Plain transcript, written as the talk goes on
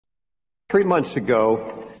3 months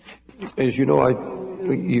ago, as you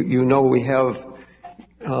know, we have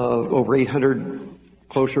over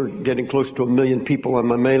 800, getting close to 1 million people on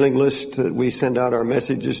my mailing list that we send out our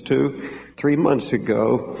messages to. 3 months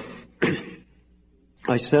ago,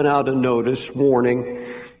 I sent out a notice warning,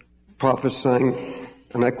 prophesying,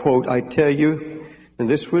 and I quote, "I tell you," and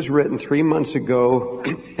this was written 3 months ago,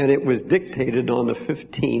 and it was dictated on the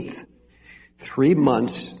 15th, 3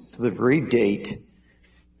 months to the very date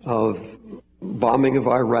of bombing of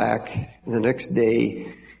Iraq, the next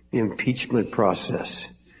day, the impeachment process.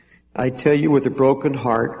 I tell you with a broken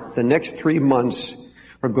heart, the next 3 months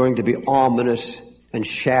are going to be ominous and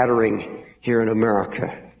shattering here in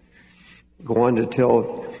America. Go on to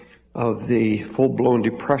tell of the full-blown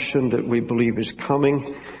depression that we believe is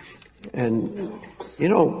coming. And,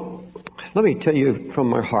 let me tell you from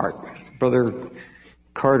my heart, Brother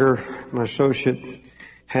Carter, my associate,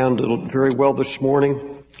 handled it very well this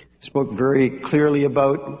morning. Spoke very clearly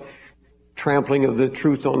about trampling of the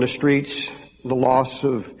truth on the streets, the loss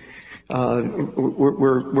of,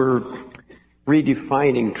 we're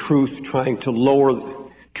redefining truth, trying to lower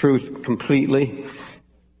truth completely.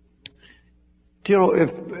 Do you know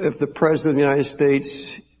if the President of the United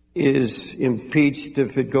States is impeached,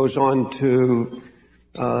 if it goes on to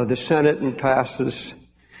the Senate and passes,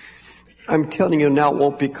 I'm telling you now it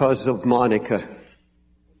won't be because of Monica.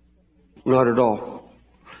 Not at all.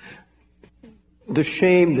 The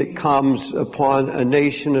shame that comes upon a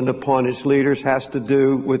nation and upon its leaders has to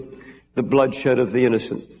do with the bloodshed of the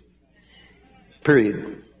innocent.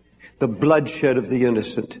 Period. The bloodshed of the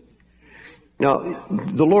innocent. Now,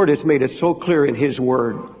 the Lord has made it so clear in His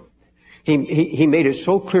Word. He made it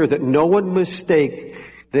so clear that no one mistake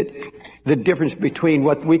that the difference between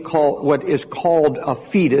what is called a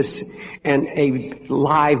fetus and a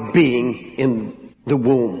live being in the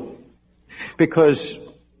womb. Because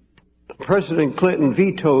President Clinton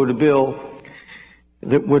vetoed a bill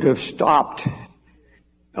that would have stopped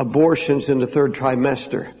abortions in the third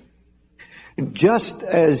trimester. Just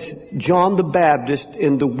as John the Baptist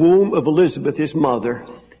in the womb of Elizabeth, his mother,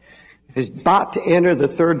 is about to enter the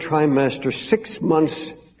third trimester, 6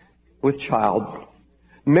 months with child,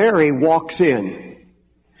 Mary walks in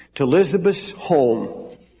to Elizabeth's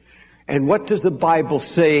home. And what does the Bible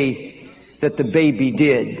say that the baby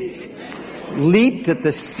did? Leaped at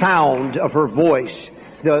the sound of her voice.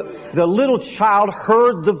 The little child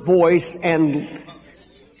heard the voice and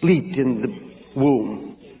leaped in the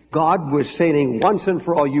womb. God was saying once and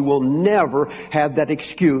for all, you will never have that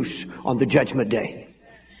excuse on the judgment day.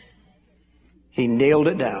 He nailed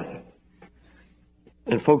it down.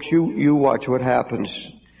 And folks, you watch what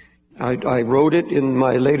happens. I wrote it in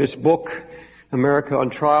my latest book, America on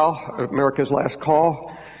Trial, America's Last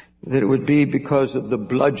Call, that it would be because of the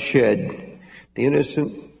bloodshed, the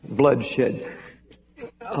innocent bloodshed.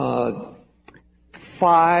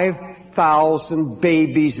 5,000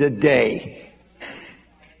 babies a day.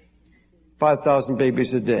 5,000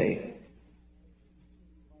 babies a day.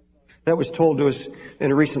 That was told to us in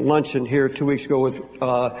a recent luncheon here 2 weeks ago with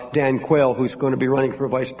Dan Quayle, who's going to be running for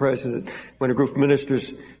vice president, when a group of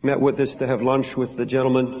ministers met with us to have lunch with the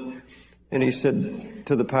gentleman. And he said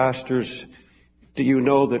to the pastors, do you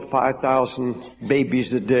know that 5,000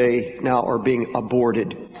 babies a day now are being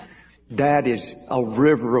aborted? That is a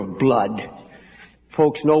river of blood.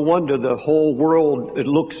 Folks, no wonder the whole world, it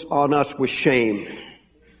looks on us with shame.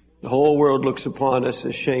 The whole world looks upon us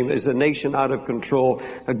as shame, as a nation out of control,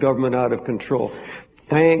 a government out of control.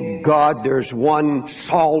 Thank God there's one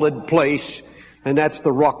solid place, and that's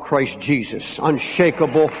the rock Christ Jesus,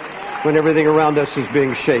 unshakable when everything around us is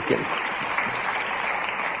being shaken.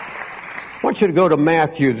 I want you to go to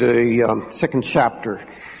Matthew, the second chapter.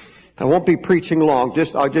 I won't be preaching long.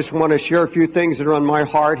 I just want to share a few things that are on my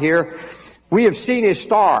heart here. We have seen His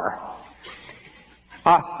star.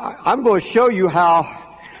 I'm going to show you how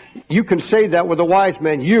you can say that with a wise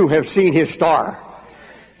man. You have seen His star.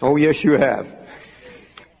 Oh, yes, you have.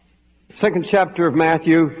 Second chapter of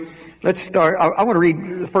Matthew. Let's start. I want to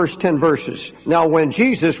read the first 10 verses. Now, when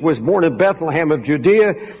Jesus was born in Bethlehem of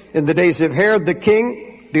Judea in the days of Herod the king,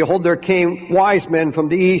 behold, there came wise men from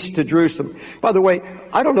the east to Jerusalem. By the way,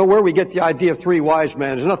 I don't know where we get the idea of 3 wise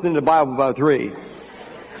men. There's nothing in the Bible about 3.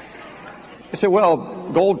 I say,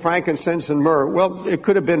 well, gold, frankincense, and myrrh. Well, it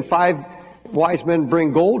could have been 5 wise men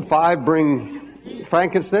bring gold, 5 bring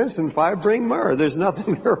frankincense, and 5 bring myrrh. There's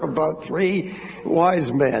nothing there about 3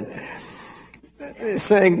 wise men.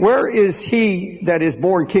 Saying, where is he that is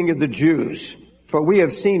born King of the Jews? For we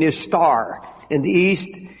have seen His star in the east.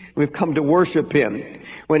 We've come to worship Him.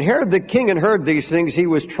 When Herod the king had heard these things, he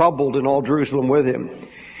was troubled, and all Jerusalem with him.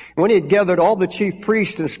 When he had gathered all the chief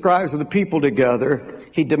priests and scribes of the people together,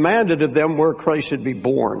 he demanded of them where Christ should be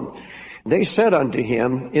born. They said unto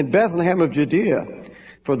him, In Bethlehem of Judea,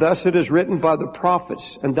 for thus it is written by the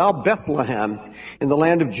prophets, And thou, Bethlehem, in the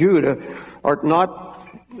land of Judah, art not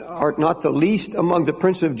the least among the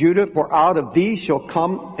princes of Judah, for out of thee shall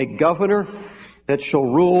come a governor that shall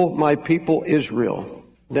rule my people Israel.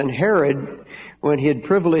 Then Herod, when he had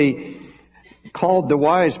privily called the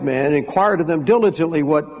wise men, inquired of them diligently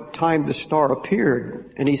what time the star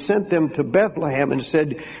appeared. And he sent them to Bethlehem and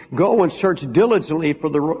said, Go and search diligently for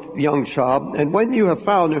the young child, and when you have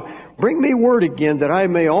found him, bring me word again that I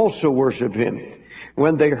may also worship him.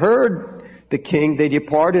 When they heard the king, they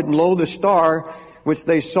departed, and lo, the star which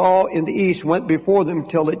they saw in the east went before them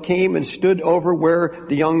till it came and stood over where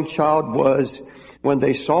the young child was. When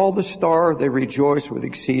they saw the star, they rejoiced with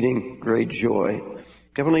exceeding great joy.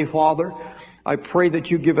 Heavenly Father, I pray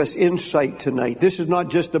that you give us insight tonight. This is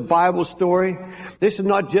not just a Bible story. This is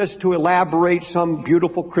not just to elaborate some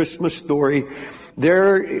beautiful Christmas story.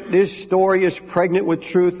 This story is pregnant with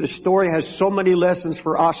truth. The story has so many lessons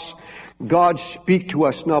for us. God, speak to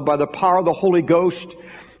us now by the power of the Holy Ghost.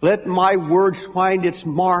 Let my words find its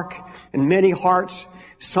mark in many hearts.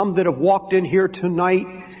 Some that have walked in here tonight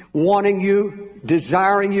wanting you,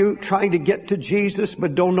 desiring you, trying to get to Jesus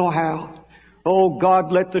but don't know how. Oh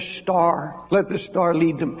God, let the star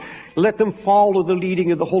lead them. Let them follow the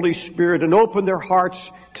leading of the Holy Spirit and open their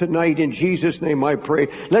hearts tonight. In Jesus' name I pray.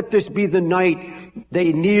 Let this be the night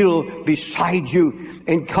they kneel beside you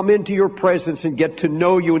and come into your presence and get to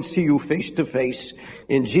know you and see you face to face.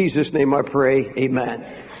 In Jesus' name I pray.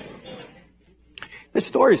 Amen. This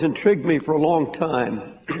story's intrigued me for a long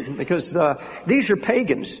time because these are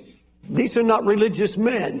pagans. These are not religious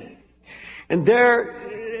men. And they're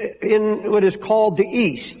in what is called the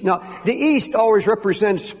East. Now, the East always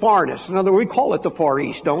represents farness. In other words, we call it the Far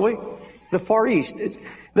East, don't we? The Far East. It's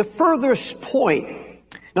the furthest point.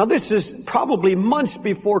 Now, this is probably months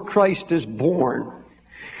before Christ is born.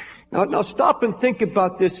 Now stop and think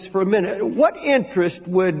about this for a minute. What interest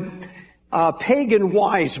would pagan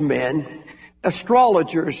wise men,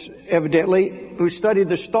 astrologers, evidently, who study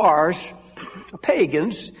the stars,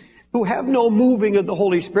 pagans, who have no moving of the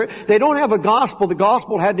Holy Spirit. They don't have a gospel. The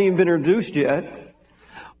gospel hadn't even been introduced yet.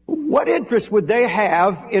 What interest would they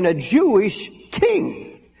have in a Jewish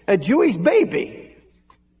king, a Jewish baby?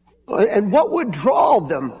 And what would draw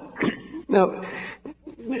them? Now,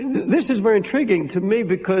 this is very intriguing to me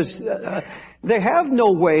because they have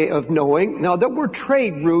no way of knowing. Now, there were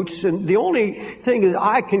trade routes, and the only thing that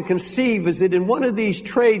I can conceive is that in one of these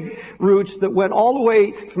trade routes that went all the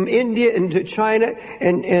way from India into China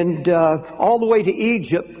and all the way to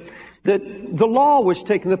Egypt, that the law was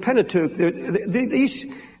taken, the Pentateuch. These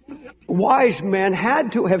wise men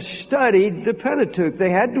had to have studied the Pentateuch.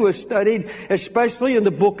 They had to have studied, especially in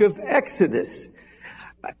the book of Exodus.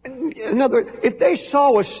 In other words, if they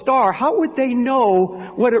saw a star, how would they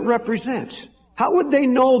know what it represents? How would they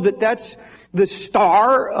know that that's the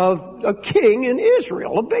star of a king in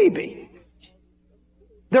Israel, a baby?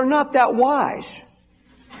 They're not that wise.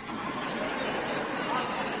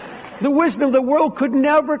 The wisdom of the world could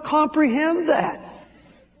never comprehend that.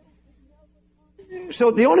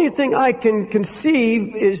 So the only thing I can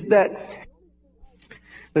conceive is that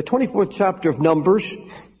the 24th chapter of Numbers,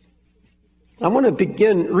 I want to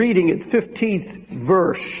begin reading at 15th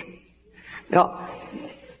verse. Now,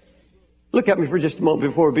 look at me for just a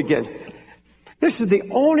moment before we begin. This is the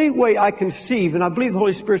only way I conceive, and I believe the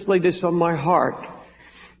Holy Spirit's laid this on my heart,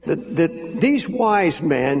 that these wise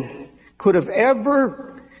men could have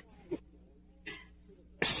ever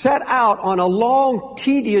set out on a long,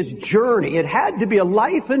 tedious journey. It had to be a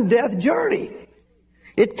life and death journey.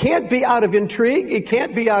 It can't be out of intrigue. It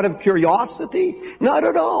can't be out of curiosity. Not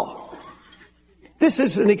at all. This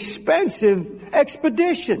is an expensive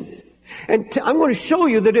expedition. And I'm going to show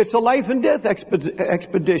you that it's a life and death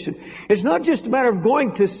expedition. It's not just a matter of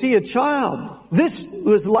going to see a child. This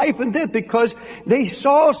was life and death because they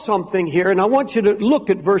saw something here. And I want you to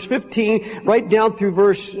look at verse 15 right down through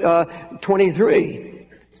verse 23.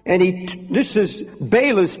 And this is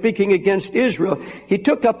Balaam speaking against Israel. He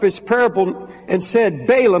took up his parable and said,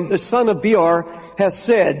 Balaam, the son of Beor, has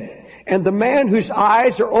said, and the man whose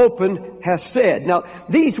eyes are open has said. Now,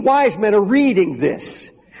 these wise men are reading this.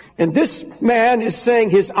 And this man is saying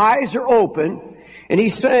his eyes are open. And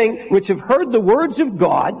he's saying, which have heard the words of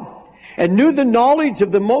God and knew the knowledge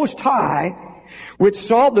of the Most High, which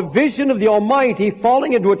saw the vision of the Almighty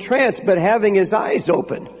falling into a trance, but having his eyes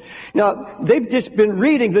open. Now, they've just been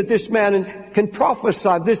reading that this man can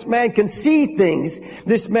prophesy. This man can see things.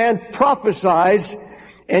 This man prophesies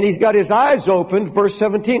And he's got his eyes opened. Verse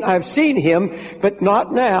 17, I have seen him, but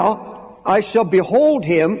not now. I shall behold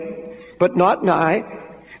him, but not nigh.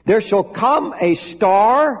 There shall come a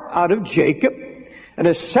star out of Jacob, and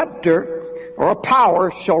a scepter or a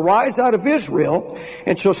power shall rise out of Israel,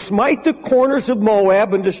 and shall smite the corners of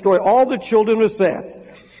Moab and destroy all the children of Seth.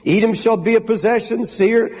 Edom shall be a possession,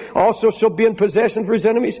 Seir also shall be in possession for his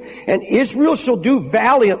enemies, and Israel shall do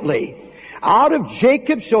valiantly. Out of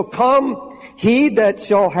Jacob shall come he that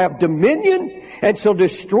shall have dominion, and shall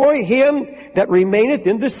destroy him that remaineth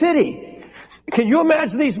in the city. Can you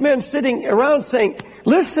imagine these men sitting around saying,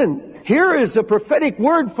 listen, here is a prophetic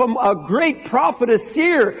word from a great prophet, a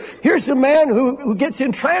seer. Here's a man who gets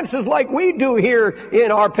in trances like we do here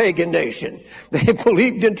in our pagan nation. They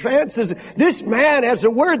believed in trances. This man has a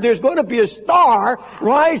word. There's going to be a star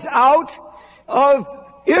rise out of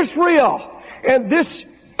Israel. And this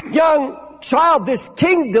young child, this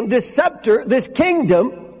kingdom, this scepter, this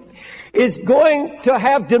kingdom is going to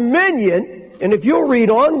have dominion. And if you'll read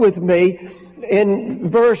on with me in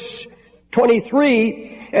verse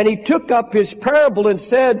 23, and he took up his parable and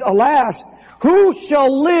said, alas, who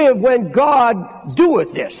shall live when God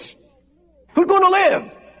doeth this? Who's going to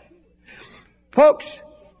live? Folks,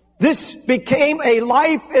 this became a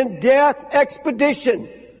life and death expedition.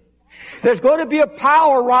 There's going to be a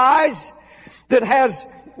power rise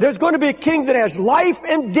there's going to be a king that has life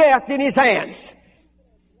and death in his hands.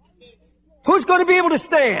 Who's going to be able to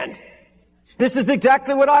stand? This is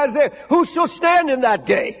exactly what Isaiah, who shall stand in that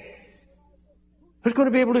day? Who's going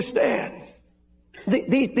to be able to stand?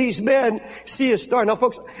 These men see a star. Now,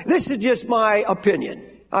 folks, this is just my opinion.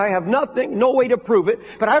 I have no way to prove it,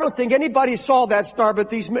 but I don't think anybody saw that star but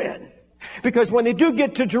these men. Because when they do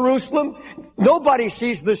get to Jerusalem, nobody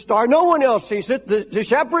sees the star. No one else sees it. The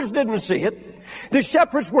shepherds didn't see it. The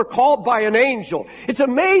shepherds were called by an angel. It's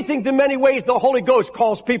amazing the many ways the Holy Ghost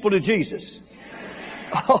calls people to Jesus.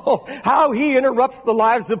 Oh, how he interrupts the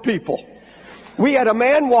lives of people. We had a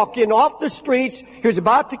man walk in off the streets. He was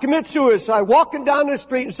about to commit suicide, walking down the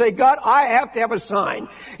street and say, God, I have to have a sign.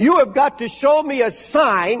 You have got to show me a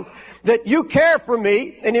sign that you care for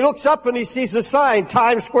me. And he looks up and he sees a sign,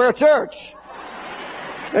 Times Square Church.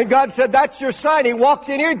 And God said, that's your sign. He walks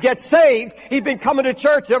in here, gets saved. He's been coming to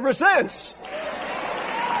church ever since.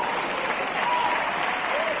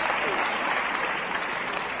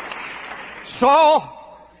 Saul,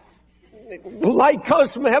 light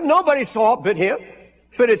comes from heaven. Nobody saw it but him.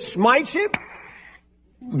 But it smites him.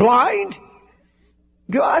 Blind.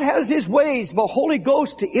 God has his ways, the Holy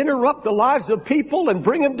Ghost, to interrupt the lives of people and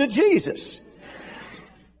bring them to Jesus.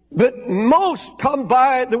 But most come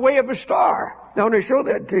by the way of a star. Now, I want to show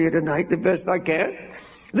that to you tonight the best I can.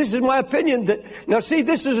 This is my opinion now see,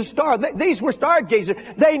 this is a star. These were stargazers.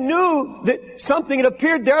 They knew that something had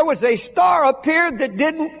appeared. There was a star appeared that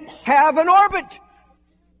didn't have an orbit.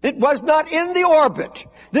 It was not in the orbit.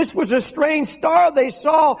 This was a strange star they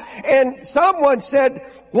saw. And someone said,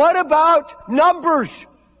 what about Numbers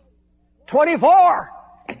 24,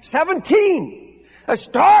 17? A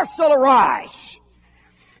star shall arise.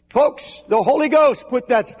 Folks, the Holy Ghost put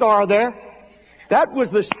that star there. That was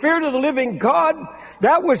the Spirit of the living God.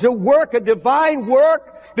 That was a work, a divine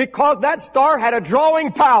work, because that star had a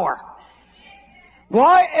drawing power.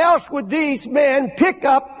 Why else would these men pick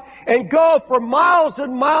up and go for miles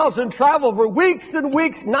and miles and travel for weeks and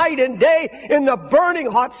weeks, night and day, in the burning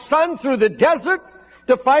hot sun through the desert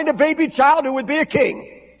to find a baby child who would be a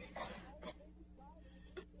king?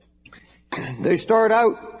 They start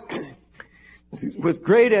out with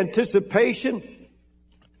great anticipation.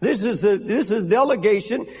 This is a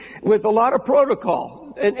delegation with a lot of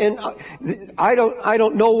protocol. And I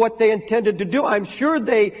don't know what they intended to do. I'm sure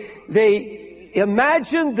they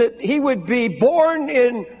imagined that he would be born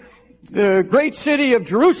in the great city of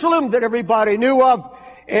Jerusalem that everybody knew of.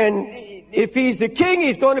 And if he's a king,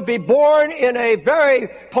 he's going to be born in a very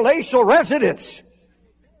palatial residence.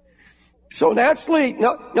 So naturally,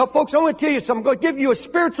 now folks, I'm going to tell you something. I'm going to give you a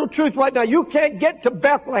spiritual truth right now. You can't get to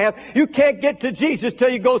Bethlehem. You can't get to Jesus till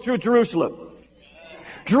you go through Jerusalem.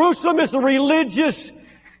 Jerusalem is a religious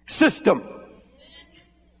system.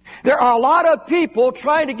 There are a lot of people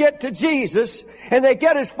trying to get to Jesus, and they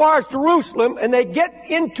get as far as Jerusalem, and they get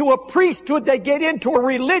into a priesthood, they get into a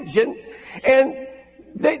religion, and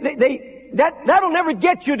that'll never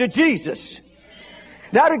get you to Jesus.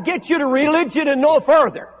 That'll get you to religion and no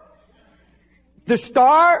further. The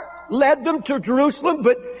star led them to Jerusalem,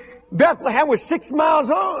 but Bethlehem was 6 miles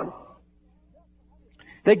on.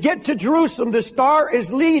 They get to Jerusalem, the star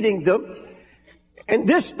is leading them, and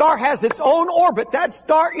this star has its own orbit. That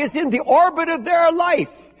star is in the orbit of their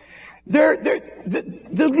life. The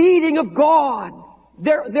leading of God.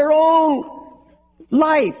 their own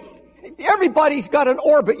life. Everybody's got an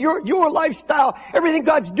orbit. Your lifestyle, everything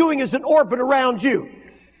God's doing is an orbit around you.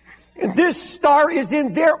 And this star is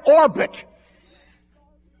in their orbit.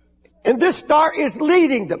 And this star is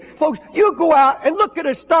leading them. Folks, you go out and look at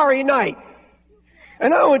a starry night.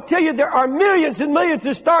 And I want to tell you, there are millions and millions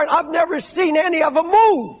of stars. I've never seen any of them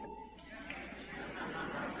move.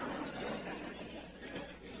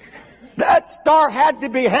 That star had to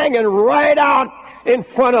be hanging right out in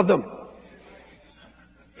front of them.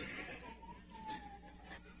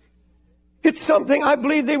 It's something I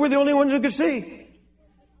believe they were the only ones who could see.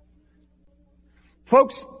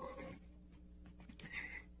 Folks,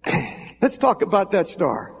 let's talk about that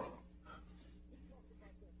star.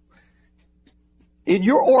 In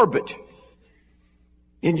your orbit,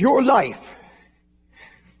 in your life,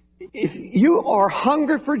 if you are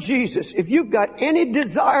hungry for Jesus, if you've got any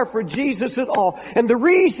desire for Jesus at all, and the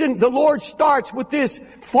reason the Lord starts with this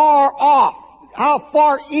far off, how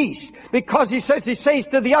far east? Because he says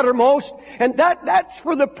to the uttermost, and that's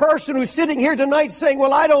for the person who's sitting here tonight saying,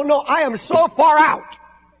 well, I don't know, I am so far out.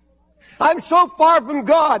 I'm so far from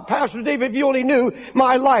God. Pastor Dave, if you only knew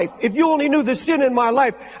my life, if you only knew the sin in my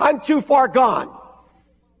life, I'm too far gone.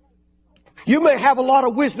 You may have a lot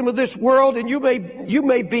of wisdom of this world, and you've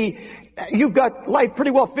got life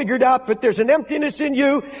pretty well figured out, but there's an emptiness in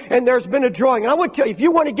you, and there's been a drawing. And I want to tell you, if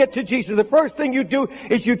you want to get to Jesus, the first thing you do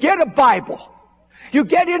is you get a Bible. You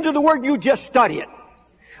get into the Word and you just study it.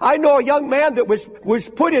 I know a young man that was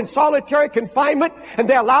put in solitary confinement, and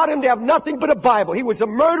they allowed him to have nothing but a Bible. He was a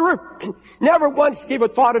murderer, never once gave a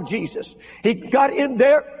thought of Jesus. He got in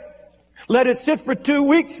there, let it sit for 2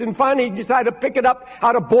 weeks, and finally he decided to pick it up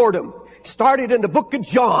out of boredom. Started in the book of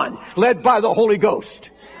John, led by the Holy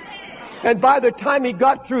Ghost. And by the time he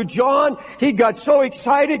got through John, he got so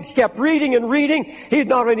excited, he kept reading and reading. He's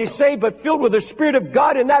not only saved, but filled with the Spirit of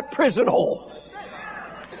God in that prison hole.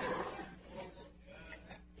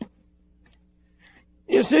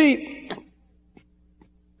 You see,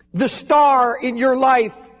 the star in your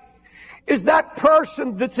life is that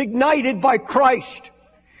person that's ignited by Christ,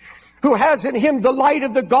 who has in him the light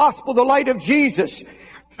of the gospel, the light of Jesus,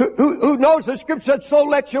 who knows the Scripture said, so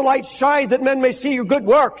let your light shine that men may see your good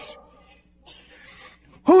works.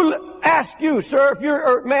 Who asked you, sir,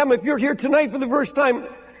 or ma'am, if you're here tonight for the first time,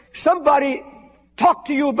 somebody talked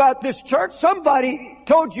to you about this church, somebody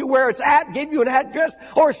told you where it's at, gave you an address,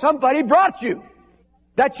 or somebody brought you.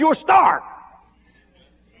 That's your star.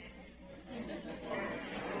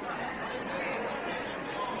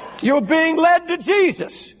 You're being led to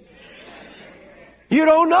Jesus. You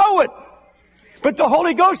don't know it. But the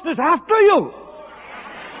Holy Ghost is after you.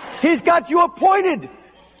 He's got you appointed.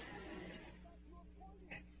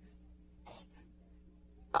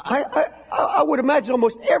 I would imagine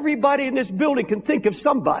almost everybody in this building can think of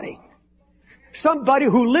somebody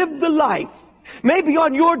who lived the life, maybe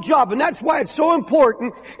on your job, and that's why it's so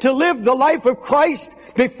important to live the life of Christ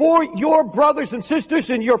before your brothers and sisters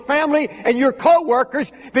and your family and your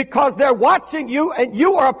co-workers, because they're watching you and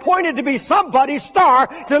you are appointed to be somebody's star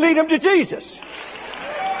to lead them to Jesus.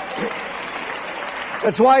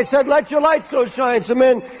 That's why I said, let your light so shine so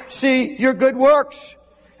men see your good works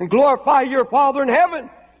and glorify your Father in heaven.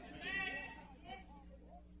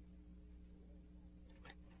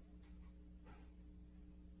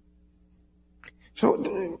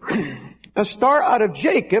 So, a star out of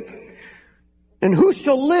Jacob, and who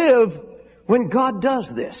shall live when God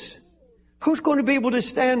does this? Who's going to be able to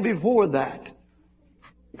stand before that?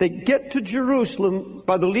 They get to Jerusalem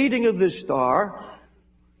by the leading of this star,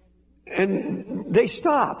 and they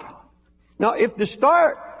stop. Now, if the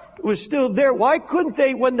star was still there, why couldn't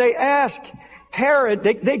they, when they ask Herod,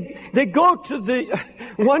 they go to the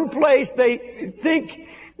one place they think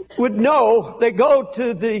would know, they go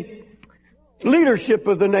to the leadership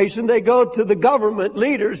of the nation, they go to the government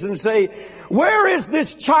leaders and say, where is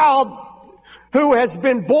this child who has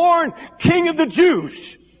been born King of the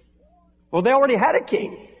Jews? Well, they already had a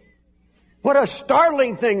king. What a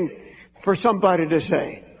startling thing for somebody to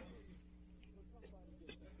say.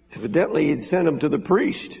 Evidently, he'd sent him to the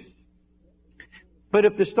priest. But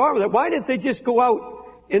if the star was there, why didn't they just go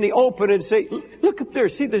out in the open and say, look up there,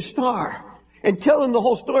 see the star, and tell them the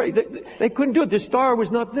whole story? They couldn't do it. The star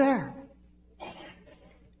was not there.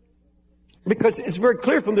 Because it's very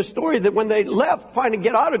clear from the story that when they left, trying to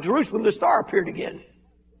get out of Jerusalem, the star appeared again.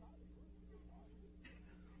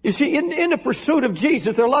 You see, in the pursuit of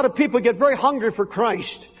Jesus, there are a lot of people who get very hungry for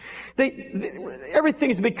Christ.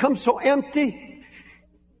 Everything's become so empty.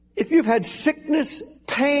 If you've had sickness,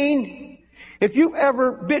 pain, if you've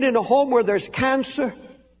ever been in a home where there's cancer,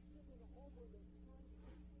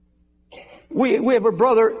 We have a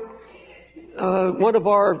brother, one of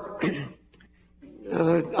our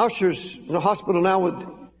ushers in the hospital now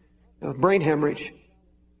with brain hemorrhage.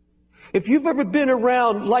 If you've ever been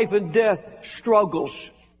around life and death struggles,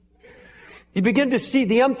 you begin to see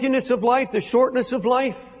the emptiness of life, the shortness of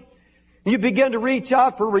life. You begin to reach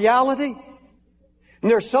out for reality.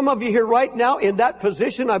 And there's some of you here right now in that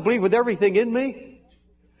position, I believe with everything in me.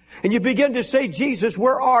 And you begin to say, Jesus,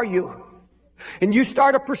 where are you? And you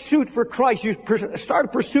start a pursuit for Christ. You start a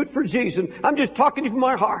pursuit for Jesus. I'm just talking to you from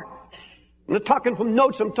my heart. I'm not talking from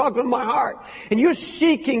notes. I'm talking from my heart. And you're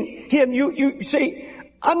seeking Him. You say,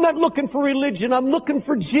 I'm not looking for religion. I'm looking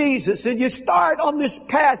for Jesus. And you start on this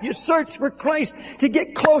path. You search for Christ to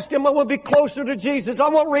get close to Him. I want to be closer to Jesus. I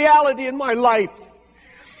want reality in my life.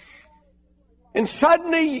 And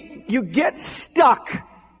suddenly you get stuck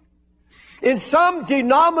in some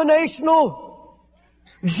denominational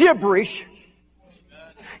gibberish.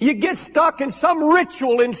 You get stuck in some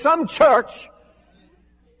ritual in some church.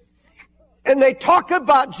 And they talk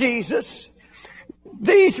about Jesus.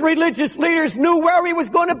 These religious leaders knew where He was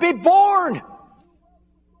going to be born.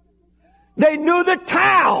 They knew the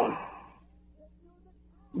town.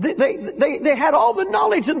 They had all the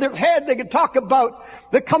knowledge in their head. They could talk about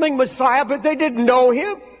the coming Messiah, but they didn't know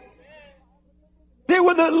Him. They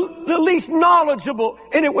were the least knowledgeable,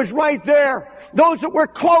 and it was right there. Those that were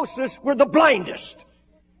closest were the blindest.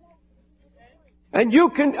 And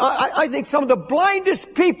I think some of the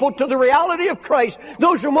blindest people to the reality of Christ,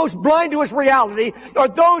 those who are most blind to His reality, are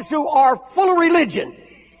those who are full of religion.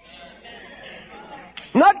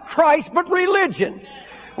 Not Christ, but religion.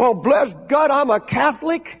 Well, bless God, I'm a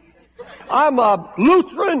Catholic. I'm a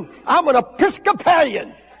Lutheran. I'm an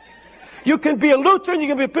Episcopalian. You can be a Lutheran, you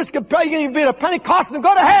can be Episcopalian, you can be a Pentecostal and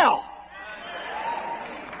go to hell.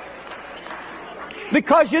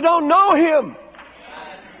 Because you don't know Him.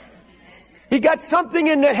 You got something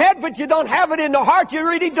in the head, but you don't have it in the heart. You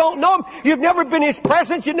really don't know Him. You've never been His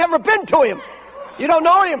presence. You've never been to Him. You don't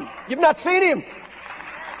know Him. You've not seen Him.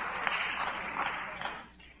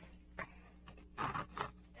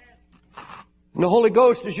 And the Holy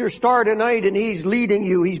Ghost is your star tonight, and He's leading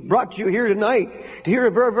you. He's brought you here tonight to hear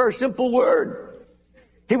a very, very simple word.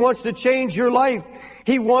 He wants to change your life.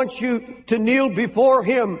 He wants you to kneel before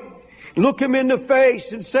Him, look Him in the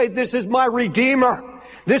face, and say, this is my Redeemer.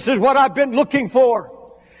 This is what I've been looking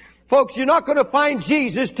for. Folks, you're not going to find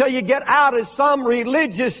Jesus till you get out of some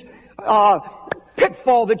religious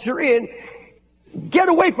pitfall that you're in. Get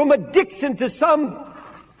away from addiction to some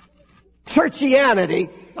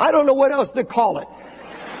churchianity. I don't know what else to call it.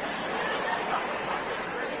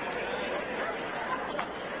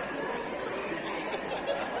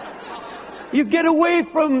 You get away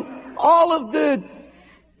from all of the...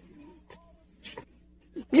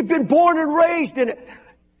 You've been born and raised in it.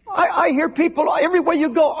 I hear people everywhere you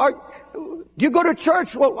go. You go to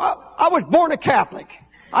church? Well, I was born a Catholic.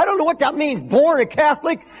 I don't know what that means, born a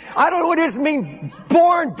Catholic. I don't know what it means,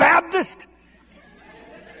 born Baptist.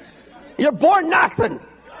 You're born nothing.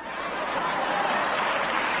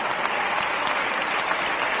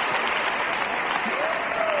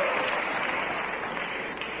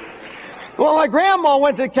 Well, my grandma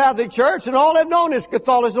went to the Catholic Church, and all they've known is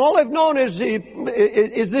Catholicism. All they've known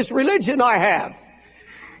is this religion I have.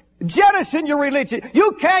 Jettison your religion.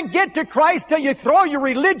 You can't get to Christ till you throw your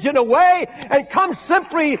religion away and come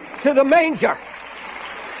simply to the manger.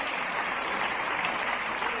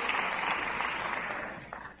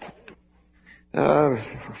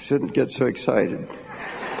 Shouldn't get so excited.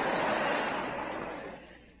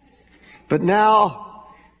 But now,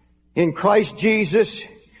 in Christ Jesus,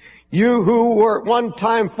 you who were at one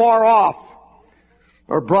time far off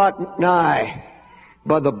are brought nigh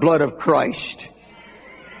by the blood of Christ.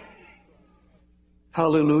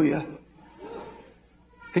 Hallelujah.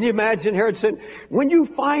 Can you imagine Herod said, when you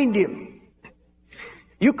find Him,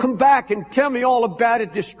 you come back and tell me all about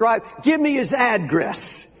it, give me His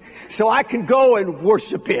address so I can go and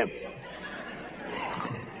worship Him.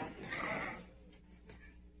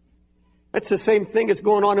 That's the same thing that's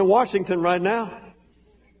going on in Washington right now.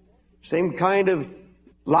 Same kind of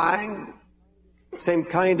lying, same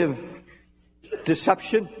kind of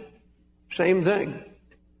deception, same thing.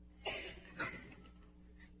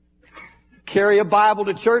 Carry a Bible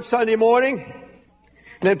to church Sunday morning,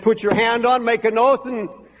 and then put your hand on, make an oath, and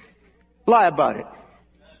lie about it.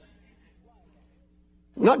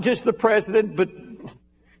 Not just the president, but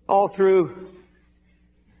all through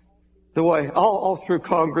the way, all through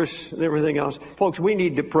Congress and everything else. Folks, we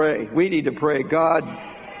need to pray. We need to pray. God,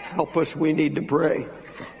 help us. We need to pray.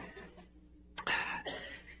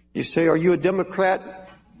 You say, are you a Democrat?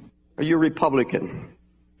 Are you a Republican?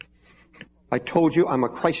 I told you I'm a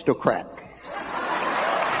Christocrat.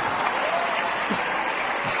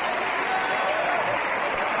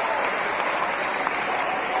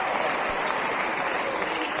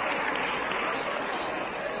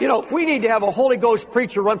 You know, we need to have a Holy Ghost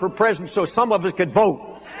preacher run for president so some of us could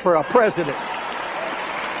vote for a president.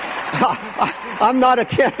 I'm not a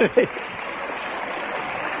candidate.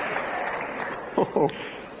 Oh,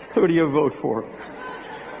 who do you vote for?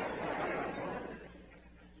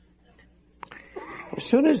 As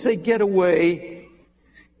soon as they get away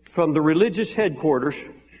from the religious headquarters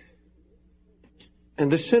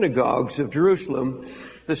and the synagogues of Jerusalem,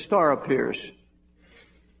 the star appears.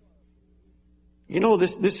 You know,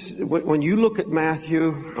 when you look at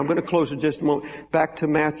Matthew, I'm going to close in just a moment. Back to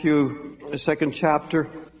Matthew, the 2nd chapter,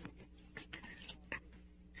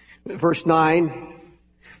 verse 9.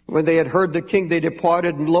 When they had heard the king, they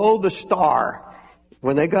departed, and lo, the star.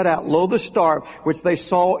 When they got out, lo, the star, which they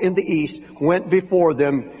saw in the east, went before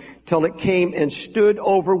them till it came and stood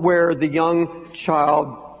over where the young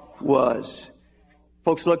child was.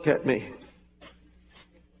 Folks, look at me.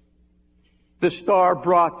 The star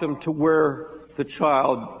brought them to where the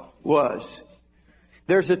child was.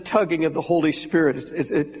 There's a tugging of the Holy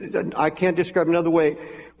Spirit. I can't describe it another way.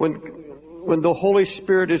 When the Holy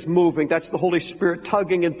Spirit is moving, that's the Holy Spirit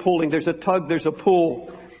tugging and pulling. There's a tug, there's a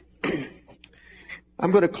pull. I'm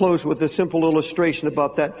going to close with a simple illustration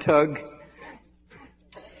about that tug.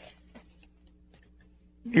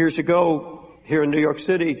 Years ago, here in New York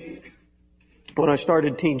City, when I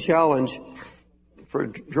started Teen Challenge for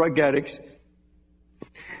drug addicts,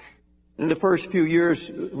 in the first few years,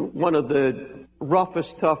 one of the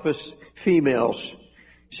roughest, toughest females.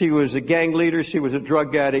 She was a gang leader. She was a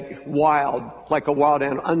drug addict, wild, like a wild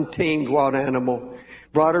animal, untamed wild animal.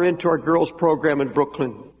 Brought her into our girls program in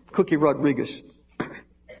Brooklyn, Cookie Rodriguez.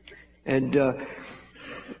 And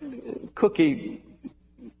Cookie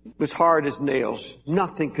was hard as nails.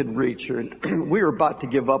 Nothing could reach her. And we were about to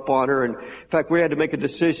give up on her. And in fact, we had to make a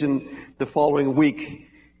decision the following week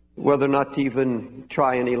whether or not to even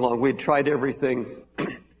try any longer. We had tried everything.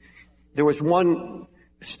 There was one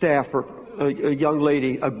staffer, a young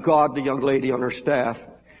lady, a godly young lady on her staff,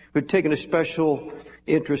 who had taken a special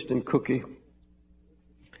interest in Cookie.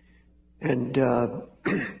 And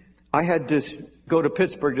I had to go to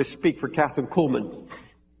Pittsburgh to speak for Catherine Kuhlman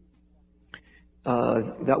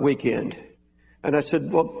that weekend. And I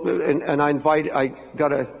said, well, and I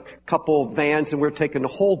got a couple vans, and we're taking the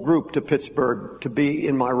whole group to Pittsburgh to be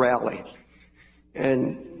in my rally.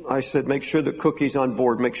 And I said, make sure that Cookie's on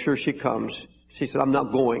board, make sure she comes. She said, I'm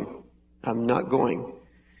not going. I'm not going.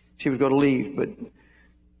 She was going to leave, but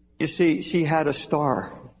you see, she had a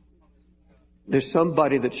star. There's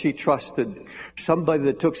somebody that she trusted, somebody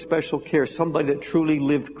that took special care, somebody that truly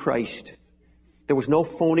lived Christ. There was no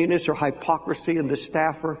phoniness or hypocrisy in the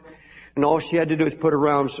staffer. And all she had to do is put her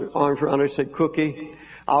arms around her and said, Cookie,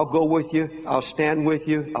 I'll go with you. I'll stand with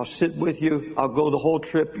you. I'll sit with you. I'll go the whole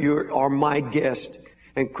trip. You are my guest.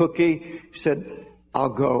 And Cookie said, I'll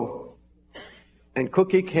go. And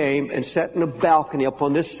Cookie came and sat in a balcony up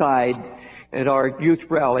on this side at our youth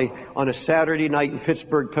rally on a Saturday night in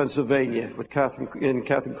Pittsburgh, Pennsylvania, with Catherine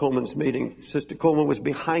Kuhlman's meeting. Sister Kuhlman was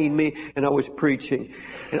behind me, and I was preaching.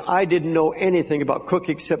 And I didn't know anything about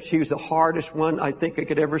Cookie except she was the hardest one I think I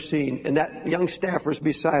could ever seen. And that young staffer was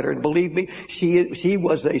beside her. And believe me, she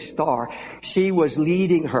was a star. She was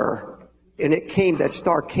leading her. And that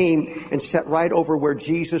star came and sat right over where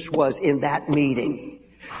Jesus was in that meeting.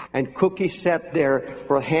 And Cookie sat there,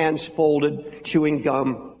 her hands folded, chewing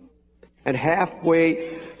gum. And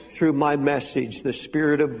halfway through my message, the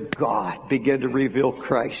Spirit of God began to reveal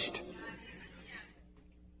Christ.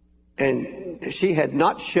 And she had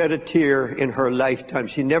not shed a tear in her lifetime.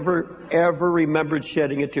 She never, ever remembered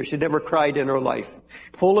shedding a tear. She never cried in her life,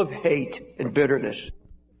 full of hate and bitterness.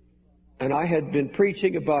 And I had been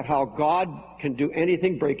preaching about how God can do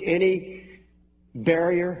anything, break any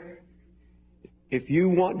barrier. If you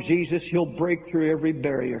want Jesus, He'll break through every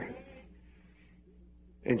barrier.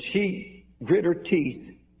 And she grit her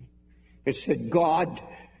teeth and said, God,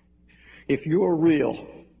 if you're real,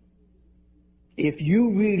 if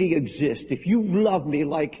you really exist, if you love me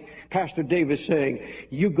like Pastor Dave is saying,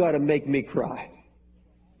 you got to make me cry.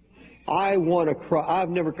 I want to cry. I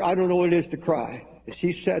don't know what it is to cry. And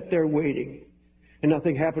she sat there waiting, and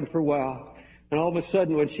nothing happened for a while. And all of a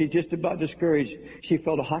sudden, when she's just about discouraged, she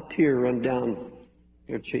felt a hot tear run down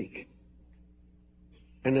her cheek.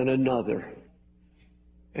 And then another.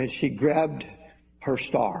 And she grabbed her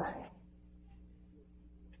star.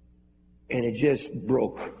 And it just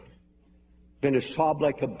broke. Then it sobbed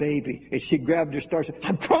like a baby. And she grabbed her star and said,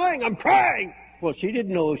 I'm crying. Well, she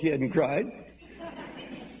didn't know she hadn't cried.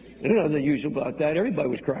 There's nothing unusual about that. Everybody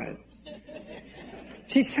was crying.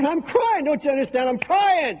 She said, I'm crying. Don't you understand? I'm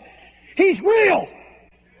crying. He's real.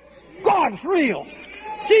 God's real.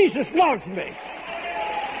 Jesus loves me.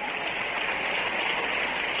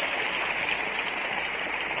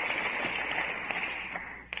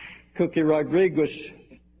 Cookie Rodriguez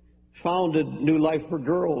founded New Life for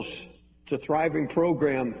Girls. It's a thriving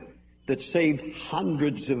program that saved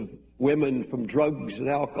hundreds of women from drugs and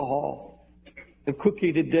alcohol. And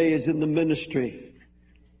Cookie today is in the ministry,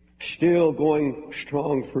 still going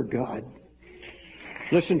strong for God.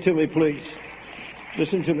 Listen to me, please.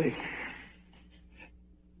 Listen to me.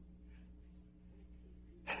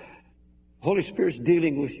 Holy Spirit's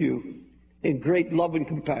dealing with you in great love and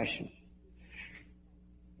compassion.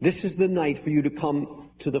 This is the night for you to come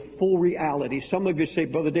to the full reality. Some of you say,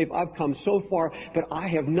 Brother Dave, I've come so far, but I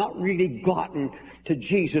have not really gotten to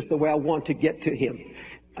Jesus the way I want to get to him.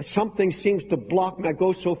 Something seems to block me. I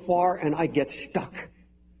go so far and I get stuck.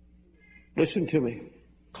 Listen to me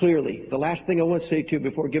clearly. The last thing I want to say to you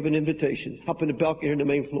before I give an invitation, up in the balcony here on the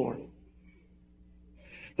main floor.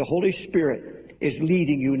 The Holy Spirit is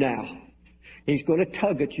leading you now. He's going to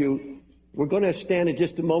tug at you. We're going to stand in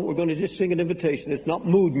just a moment. We're going to just sing an invitation. It's not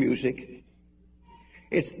mood music.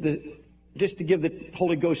 It's just to give the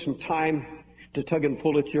Holy Ghost some time to tug and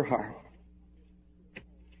pull at your heart.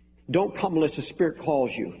 Don't come unless the Spirit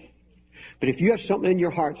calls you. But if you have something in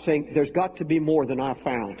your heart saying, there's got to be more than I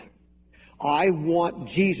found. I want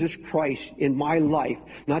Jesus Christ in my life,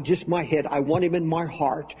 not just my head. I want him in my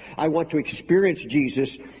heart. I want to experience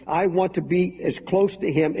Jesus. I want to be as close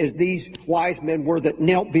to him as these wise men were that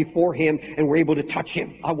knelt before him and were able to touch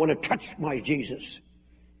him. I want to touch my Jesus.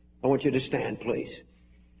 I want you to stand, please.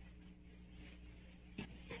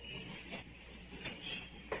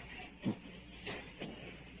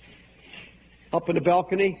 Up in the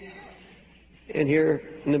balcony and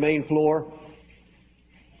here in the main floor.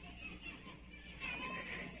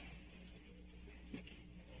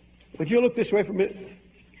 Would you look this way for a minute?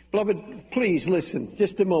 Beloved, please listen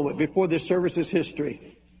just a moment before this service is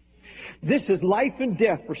history. This is life and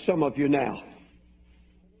death for some of you now.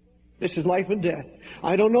 This is life and death.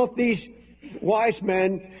 I don't know if these wise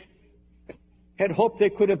men had hoped they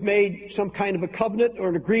could have made some kind of a covenant or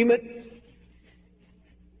an agreement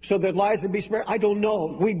so that lives would be spared. I don't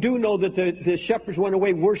know. We do know that the shepherds went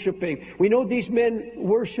away worshiping. We know these men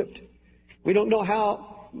worshiped. We don't know how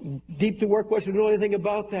deep the work was. We don't know anything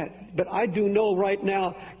about that. But I do know right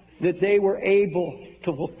now that they were able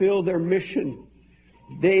to fulfill their mission.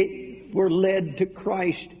 They were led to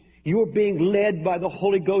Christ. You are being led by the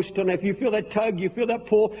Holy Ghost tonight. If you feel that tug, you feel that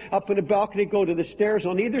pull up in the balcony, go to the stairs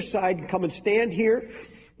on either side and come and stand here.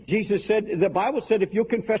 Jesus said, the Bible said, if you'll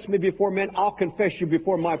confess me before men, I'll confess you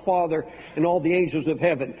before my Father and all the angels of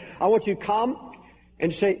heaven. I want you to come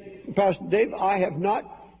and say, Pastor Dave, I have not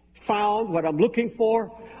found what I'm looking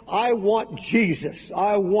for. I want Jesus.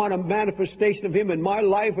 I want a manifestation of him in my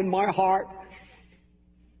life and my heart.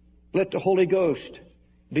 Let the Holy Ghost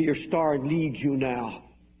be your star and lead you now.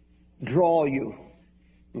 Draw you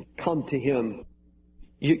and come to him.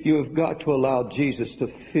 You have got to allow Jesus to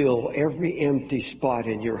fill every empty spot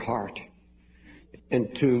in your heart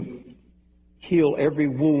and to heal every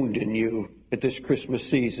wound in you at this Christmas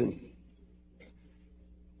season.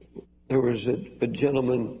 There was a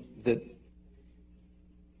gentleman that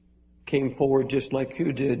came forward just like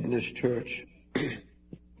you did in this church.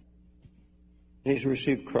 He's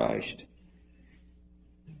received Christ,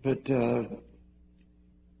 but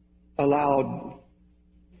allowed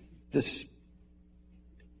this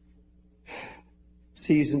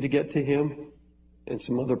season to get to him and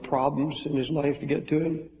some other problems in his life to get to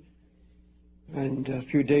him. And a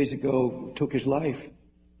few days ago took his life.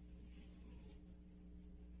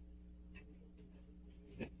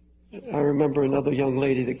 I remember another young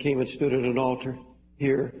lady that came and stood at an altar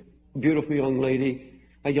here, a beautiful young lady,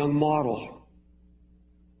 a young model.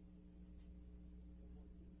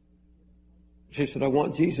 She said, I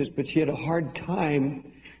want Jesus, but she had a hard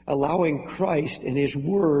time allowing Christ and his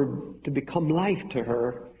word to become life to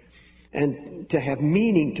her and to have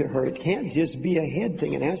meaning to her. It can't just be a head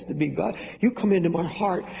thing. It has to be God. You come into my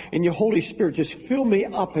heart and your Holy Spirit just fill me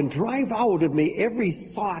up and drive out of me every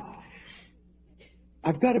thought.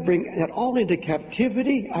 I've got to bring that all into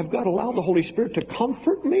captivity. I've got to allow the Holy Spirit to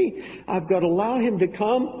comfort me. I've got to allow him to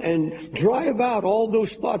come and drive out all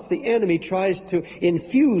those thoughts the enemy tries to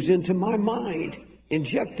infuse into my mind,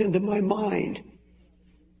 inject into my mind.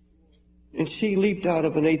 And she leaped out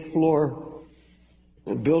of an 8th floor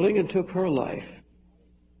building and took her life.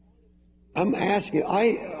 I'm asking,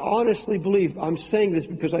 I honestly believe, I'm saying this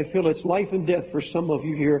because I feel it's life and death for some of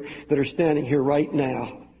you here that are standing here right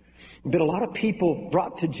now. There's been a lot of people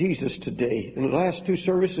brought to Jesus today in the last two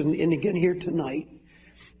services and again here tonight.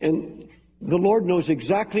 And the Lord knows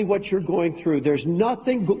exactly what you're going through. There's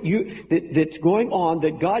nothing that's going on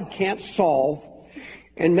that God can't solve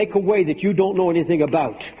and make a way that you don't know anything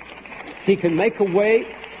about. He can make a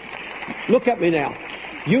way. Look at me now.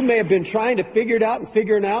 You may have been trying to figure it out and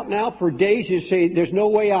figuring it out now for days. You say, there's no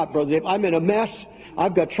way out, brother. If I'm in a mess,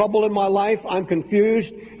 I've got trouble in my life, I'm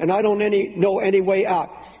confused, and I don't know any way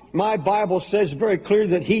out. My Bible says very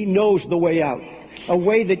clearly that He knows the way out. A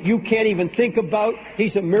way that you can't even think about.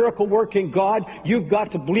 He's a miracle working God. You've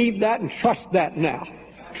got to believe that and trust that now.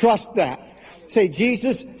 Trust that. Say,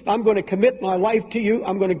 Jesus, I'm going to commit my life to you.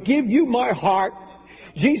 I'm going to give you my heart.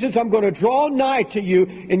 Jesus, I'm going to draw nigh to you.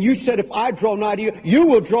 And you said if I draw nigh to you, you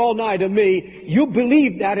will draw nigh to me. You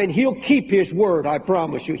believe that and He'll keep His word, I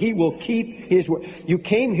promise you. He will keep His word. You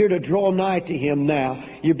came here to draw nigh to Him now.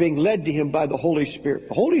 You're being led to Him by the Holy Spirit.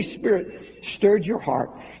 The Holy Spirit stirred your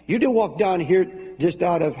heart. You didn't walk down here just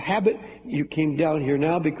out of habit. You came down here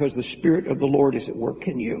now because the Spirit of the Lord is at work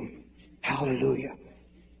in you. Hallelujah.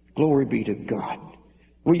 Glory be to God.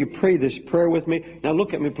 Will you pray this prayer with me? Now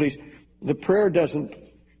look at me, please. The prayer doesn't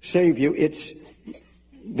save you. It's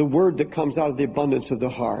the word that comes out of the abundance of the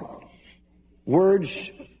heart.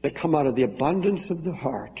 Words that come out of the abundance of the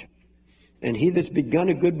heart. And He that's begun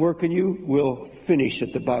a good work in you will finish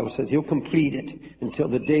it, the Bible says. He'll complete it until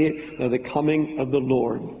the day of the coming of the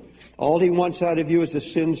Lord. All He wants out of you is a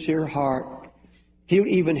sincere heart. He'll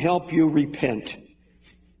even help you repent.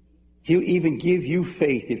 He'll even give you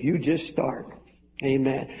faith if you just start.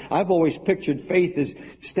 Amen. I've always pictured faith as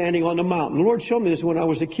standing on the mountain. The Lord showed me this when I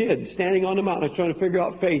was a kid, standing on the mountain. I was trying to figure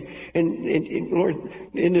out faith. And Lord,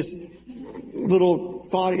 in this little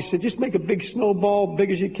thought, He said, just make a big snowball,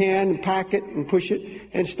 big as you can, and pack it and push it,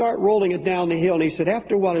 and start rolling it down the hill. And He said,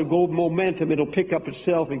 after a while, it'll go momentum. It'll pick up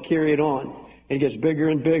itself and carry it on. And it gets bigger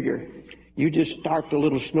and bigger. You just start the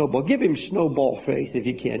little snowball. Give Him snowball faith if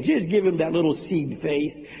you can. Just give Him that little seed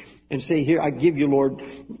faith. And say, here, I give you, Lord,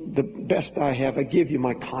 the best I have. I give you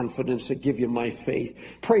my confidence. I give you my faith.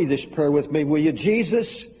 Pray this prayer with me, will you?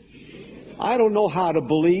 Jesus, I don't know how to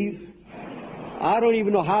believe. I don't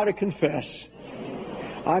even know how to confess.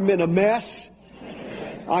 I'm in a mess.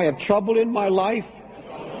 I have trouble in my life.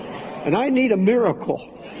 And I need a miracle.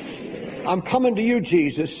 I'm coming to you,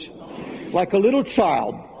 Jesus, like a little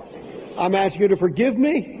child. I'm asking you to forgive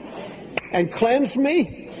me and cleanse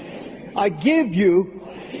me. I give you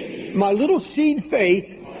my little seed faith,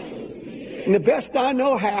 and the best I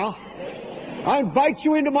know how, I invite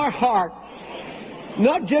you into my heart,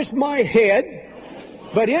 not just my head,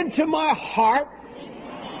 but into my heart,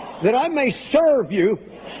 that I may serve you,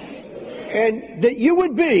 and that you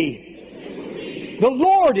would be the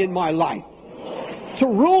Lord in my life, to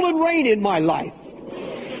rule and reign in my life.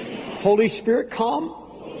 Holy Spirit, come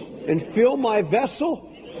and fill my vessel,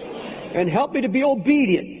 and help me to be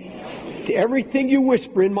obedient to everything you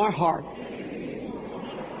whisper in my heart.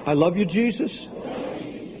 I love you, Jesus.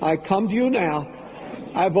 I come to you now.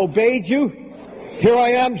 I've obeyed you. Here I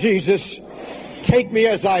am, Jesus. Take me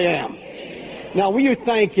as I am. Now, will you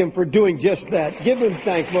thank Him for doing just that? Give Him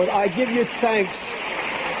thanks, Lord. I give you thanks.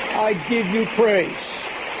 I give you praise.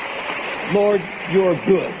 Lord, you're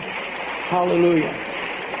good. Hallelujah.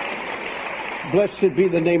 Blessed be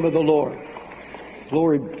the name of the Lord.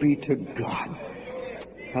 Glory be to God.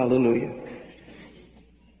 Hallelujah.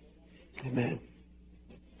 Amen.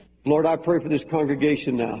 Lord, I pray for this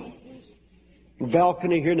congregation now. The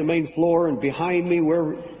balcony here in the main floor and behind me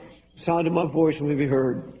where the sound of my voice will be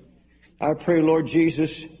heard. I pray, Lord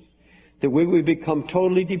Jesus, that we would become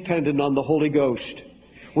totally dependent on the Holy Ghost.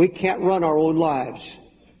 We can't run our own lives.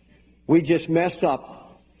 We just mess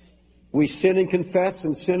up. We sin and confess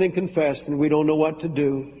and sin and confess, and we don't know what to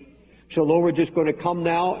do. So, Lord, we're just going to come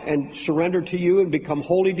now and surrender to you and become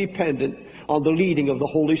wholly dependent on the leading of the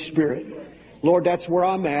Holy Spirit. Lord, that's where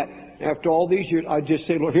I'm at. After all these years, I just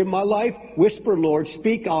say, Lord, here's my life. Whisper, Lord,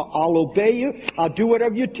 speak. I'll obey you. I'll do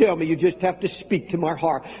whatever you tell me. You just have to speak to my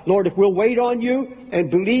heart. Lord, if we'll wait on you and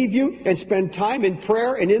believe you and spend time in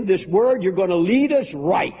prayer and in this word, you're going to lead us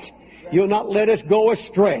right. You'll not let us go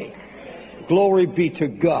astray. Glory be to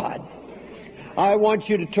God. I want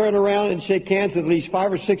you to turn around and shake hands with at least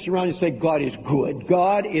 5 or 6 around and say, God is good.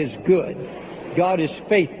 God is good. God is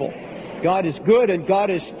faithful. God is good and God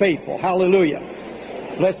is faithful.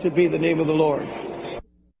 Hallelujah. Blessed be the name of the Lord.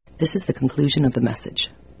 This is the conclusion of the message.